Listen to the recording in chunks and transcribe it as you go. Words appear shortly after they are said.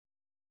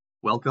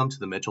Welcome to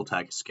the Mitchell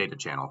Tech SCADA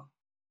channel.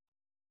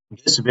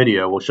 This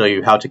video will show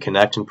you how to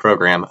connect and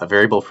program a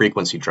variable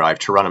frequency drive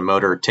to run a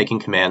motor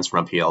taking commands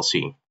from a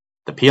PLC.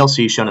 The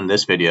PLC shown in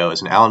this video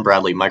is an Allen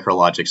Bradley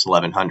MicroLogix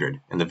 1100,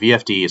 and the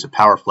VFD is a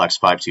PowerFlex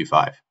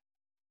 525.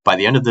 By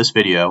the end of this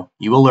video,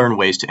 you will learn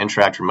ways to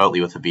interact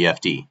remotely with the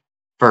VFD.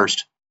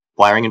 First,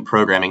 wiring and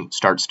programming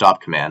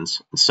start-stop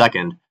commands, and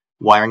second,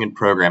 wiring and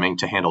programming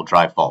to handle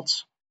drive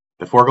faults.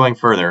 Before going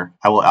further,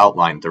 I will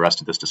outline the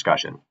rest of this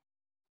discussion.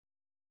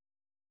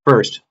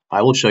 First,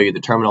 I will show you the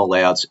terminal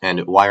layouts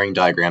and wiring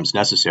diagrams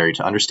necessary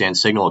to understand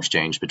signal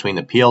exchange between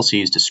the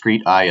PLC's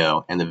discrete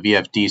I/O and the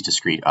VFD's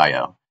discrete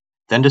I/O.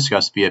 Then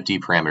discuss VFD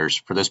parameters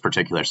for this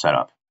particular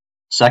setup.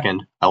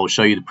 Second, I will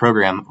show you the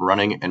program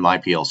running in my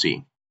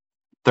PLC.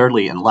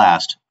 Thirdly and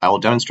last, I will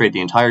demonstrate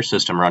the entire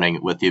system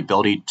running with the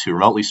ability to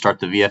remotely start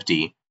the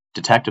VFD,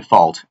 detect a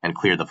fault, and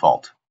clear the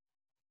fault.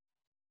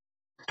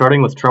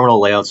 Starting with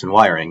terminal layouts and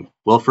wiring,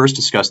 we'll first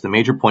discuss the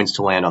major points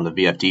to land on the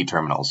VFD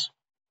terminals.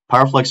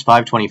 PowerFlex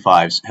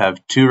 525s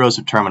have two rows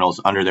of terminals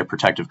under their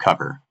protective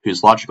cover,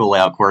 whose logical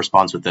layout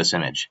corresponds with this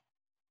image.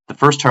 The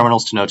first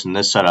terminals to note in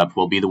this setup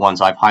will be the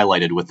ones I've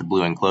highlighted with the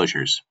blue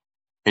enclosures.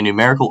 In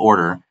numerical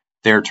order,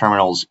 they are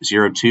terminals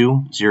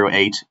 02,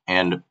 08,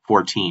 and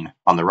 14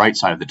 on the right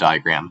side of the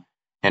diagram,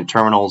 and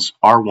terminals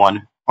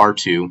R1,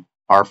 R2,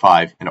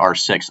 R5, and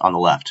R6 on the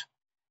left.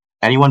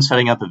 Anyone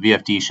setting up a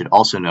VFD should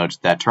also note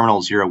that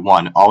terminal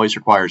 01 always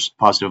requires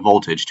positive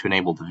voltage to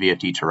enable the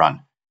VFD to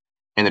run.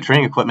 In the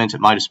training equipment at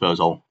my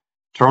disposal,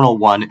 Terminal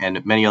 1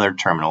 and many other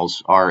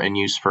terminals are in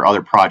use for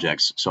other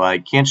projects, so I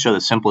can't show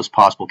the simplest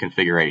possible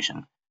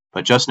configuration,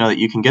 but just know that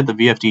you can get the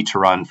VFD to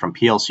run from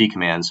PLC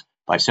commands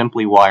by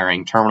simply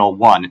wiring Terminal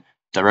 1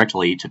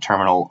 directly to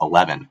Terminal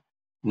 11.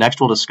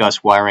 Next, we'll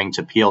discuss wiring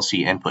to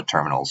PLC input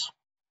terminals.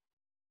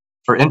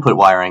 For input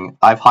wiring,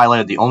 I've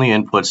highlighted the only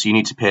inputs you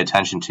need to pay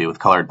attention to with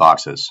colored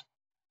boxes.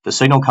 The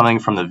signal coming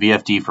from the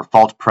VFD for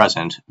fault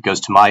present goes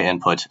to my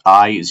input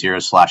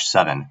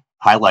I0/7.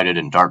 Highlighted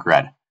in dark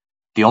red.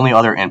 The only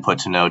other input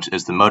to note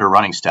is the motor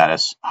running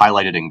status,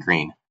 highlighted in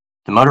green.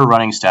 The motor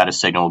running status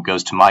signal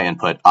goes to my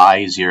input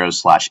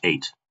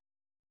I0/8.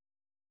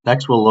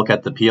 Next, we'll look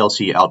at the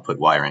PLC output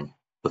wiring.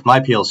 With my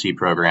PLC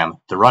program,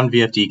 the run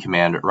VFD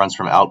command runs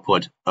from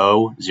output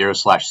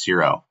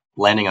O0/0,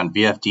 landing on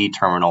VFD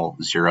terminal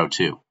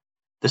 02.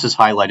 This is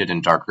highlighted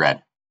in dark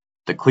red.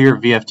 The clear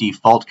VFD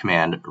fault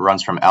command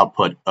runs from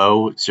output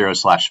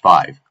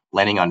O0/5,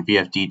 landing on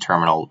VFD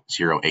terminal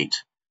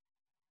 08.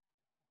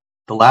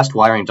 The last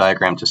wiring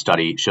diagram to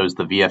study shows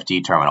the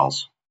VFD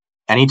terminals.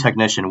 Any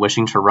technician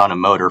wishing to run a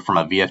motor from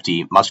a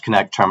VFD must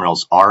connect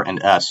terminals R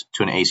and S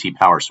to an AC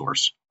power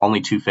source,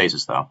 only two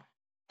phases though.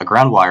 A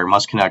ground wire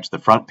must connect the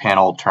front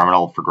panel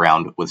terminal for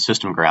ground with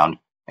system ground,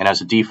 and as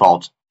a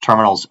default,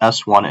 terminals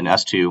S1 and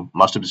S2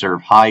 must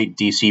observe high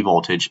DC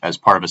voltage as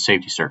part of a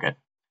safety circuit.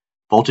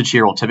 Voltage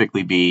here will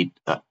typically be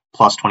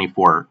plus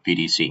 24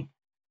 VDC.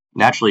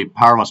 Naturally,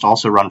 power must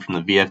also run from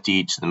the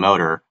VFD to the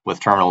motor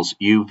with terminals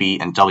U, V,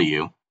 and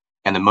W,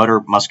 and the motor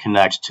must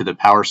connect to the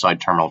power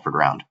side terminal for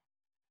ground.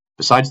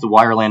 Besides the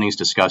wire landings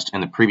discussed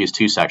in the previous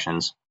two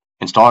sections,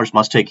 installers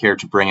must take care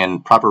to bring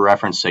in proper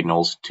reference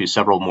signals to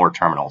several more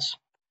terminals.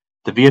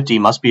 The VFD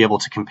must be able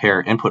to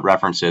compare input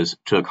references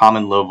to a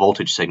common low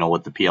voltage signal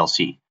with the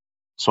PLC,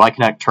 so I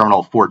connect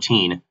terminal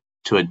 14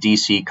 to a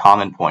DC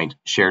common point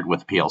shared with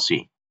the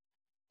PLC.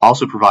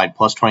 Also provide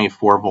plus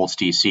 24 volts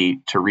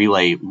DC to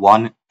relay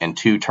 1 and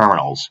 2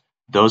 terminals.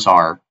 Those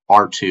are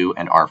R2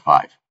 and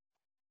R5.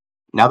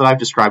 Now that I've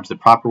described the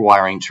proper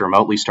wiring to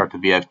remotely start the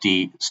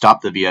VFD,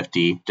 stop the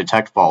VFD,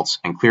 detect faults,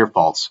 and clear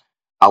faults,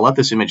 I'll let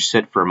this image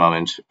sit for a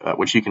moment,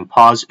 which you can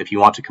pause if you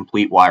want to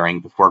complete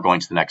wiring before going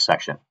to the next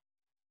section.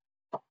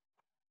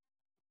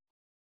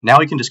 Now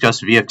we can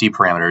discuss VFD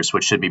parameters,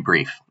 which should be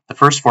brief. The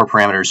first 4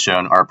 parameters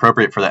shown are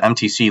appropriate for the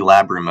MTC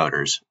lab room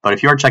motors, but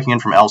if you are checking in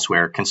from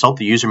elsewhere, consult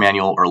the user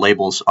manual or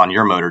labels on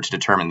your motor to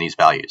determine these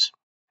values.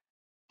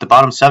 The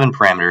bottom 7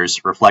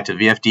 parameters reflect a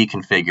VFD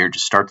configured to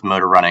start the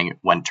motor running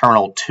when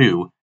terminal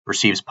 2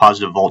 receives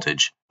positive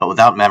voltage, but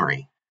without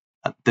memory.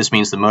 This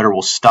means the motor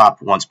will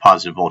stop once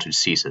positive voltage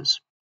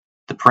ceases.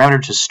 The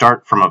parameter to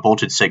start from a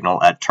voltage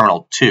signal at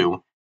terminal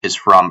 2 is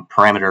from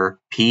parameter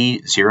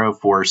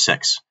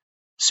P046.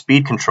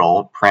 Speed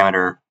control,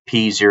 parameter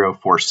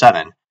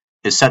P047,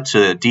 is set to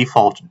the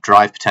default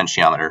drive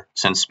potentiometer,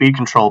 since speed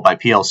control by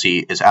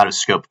PLC is out of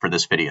scope for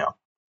this video.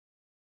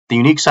 The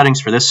unique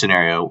settings for this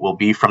scenario will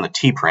be from the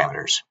T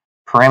parameters.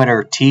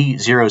 Parameter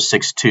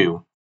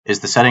T062 is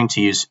the setting to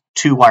use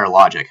 2-wire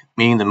logic,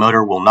 meaning the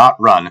motor will not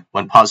run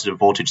when positive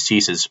voltage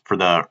ceases for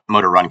the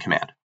motor run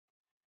command.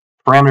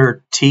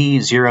 Parameter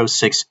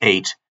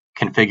T068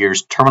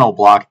 configures terminal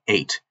block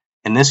 8,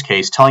 in this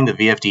case telling the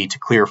VFD to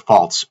clear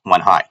faults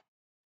when high.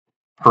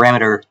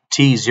 Parameter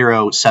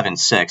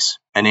T076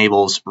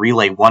 enables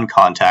relay 1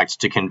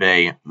 contact to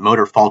convey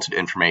motor faulted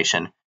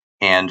information,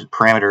 and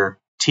parameter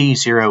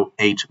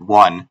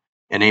T081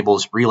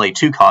 enables relay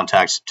 2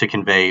 contacts to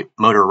convey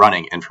motor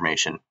running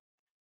information.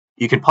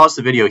 You can pause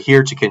the video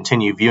here to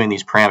continue viewing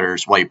these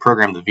parameters while you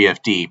program the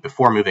VFD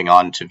before moving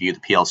on to view the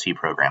PLC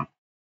program.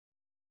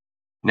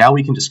 Now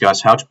we can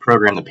discuss how to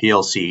program the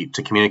PLC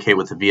to communicate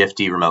with the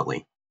VFD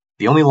remotely.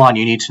 The only line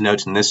you need to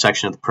note in this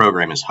section of the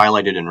program is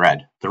highlighted in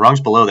red. The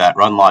rungs below that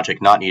run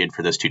logic not needed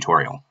for this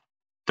tutorial.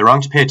 The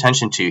rung to pay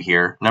attention to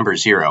here, number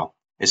 0,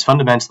 is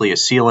fundamentally a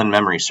seal-in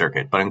memory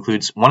circuit, but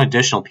includes one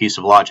additional piece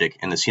of logic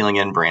in the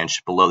sealing-in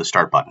branch below the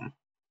start button.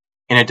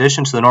 In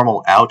addition to the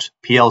normal out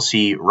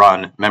PLC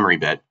run memory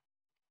bit,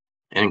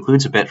 it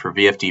includes a bit for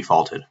VFD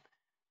faulted.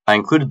 I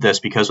included this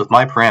because with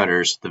my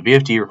parameters, the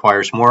VFD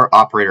requires more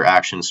operator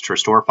actions to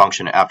restore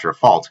function after a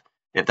fault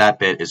if that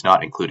bit is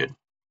not included.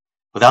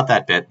 Without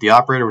that bit, the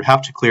operator would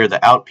have to clear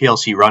the out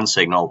PLC run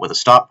signal with a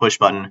stop push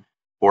button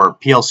or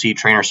PLC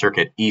trainer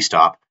circuit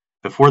e-stop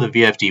before the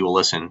VFD will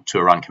listen to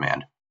a run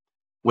command.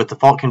 With the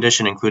fault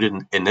condition included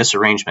in this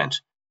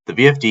arrangement, the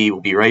VFD will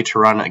be ready to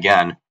run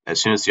again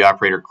as soon as the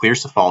operator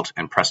clears the fault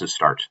and presses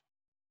start.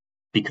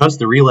 Because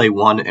the Relay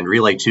 1 and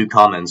Relay 2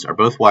 commons are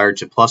both wired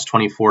to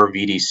 +24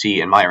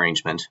 VDC in my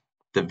arrangement,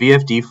 the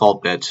VFD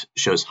fault bit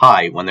shows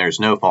high when there is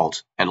no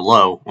fault and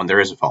low when there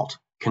is a fault,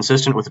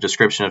 consistent with the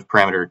description of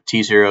parameter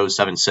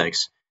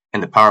T076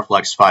 in the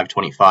PowerFlex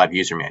 525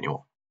 user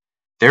manual.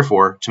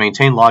 Therefore, to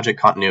maintain logic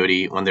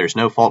continuity when there is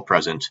no fault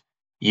present,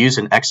 use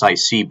an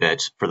XIC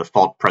bit for the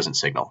fault present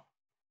signal.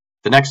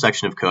 The next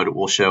section of code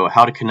will show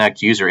how to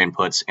connect user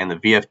inputs and the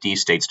VFD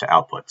states to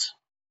outputs.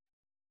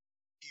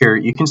 Here,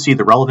 you can see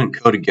the relevant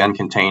code again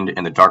contained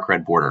in the dark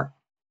red border.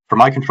 For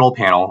my control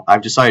panel,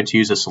 I've decided to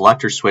use a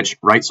selector switch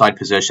right side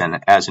position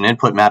as an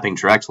input mapping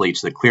directly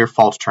to the clear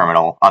fault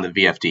terminal on the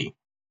VFD.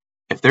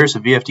 If there's a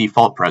VFD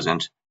fault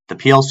present, the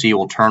PLC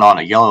will turn on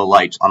a yellow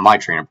light on my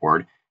trainer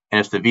board, and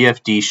if the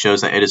VFD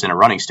shows that it is in a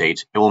running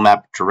state, it will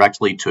map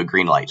directly to a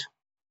green light.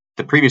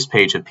 The previous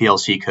page of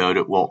PLC code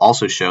will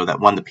also show that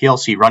when the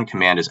PLC run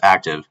command is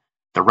active,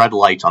 the red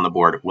light on the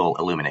board will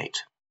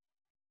illuminate.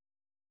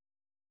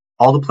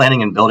 All the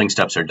planning and building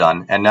steps are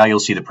done, and now you'll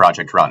see the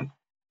project run.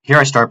 Here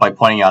I start by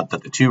pointing out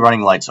that the two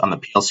running lights on the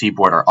PLC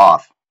board are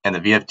off, and the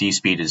VFD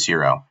speed is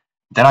 0.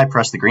 Then I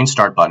press the green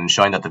start button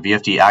showing that the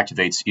VFD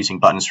activates using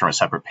buttons from a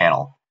separate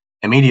panel.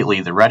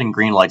 Immediately, the red and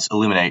green lights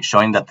illuminate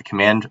showing that the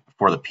command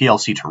for the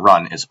PLC to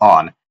run is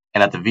on,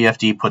 and that the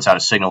VFD puts out a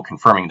signal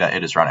confirming that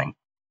it is running.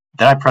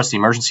 Then I press the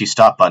emergency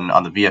stop button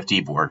on the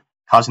VFD board,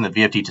 causing the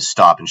VFD to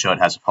stop and show it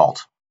has a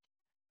fault.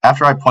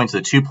 After I point to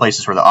the two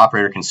places where the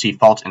operator can see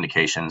fault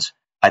indications,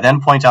 I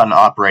then point out and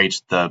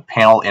operate the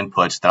panel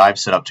inputs that I've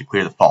set up to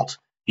clear the fault,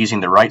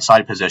 using the right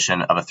side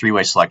position of a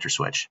three-way selector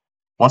switch.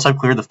 Once I've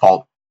cleared the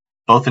fault,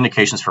 both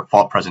indications for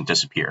fault present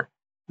disappear.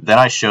 Then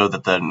I show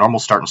that the normal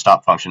start and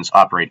stop functions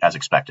operate as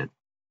expected.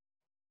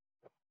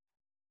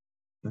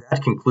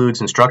 That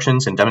concludes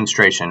instructions and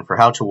demonstration for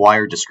how to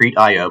wire discrete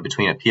I/O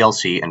between a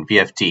PLC and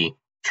VFD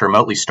to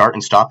remotely start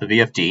and stop a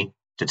VFD,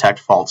 detect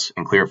faults,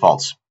 and clear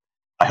faults.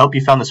 I hope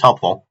you found this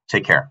helpful.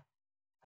 Take care.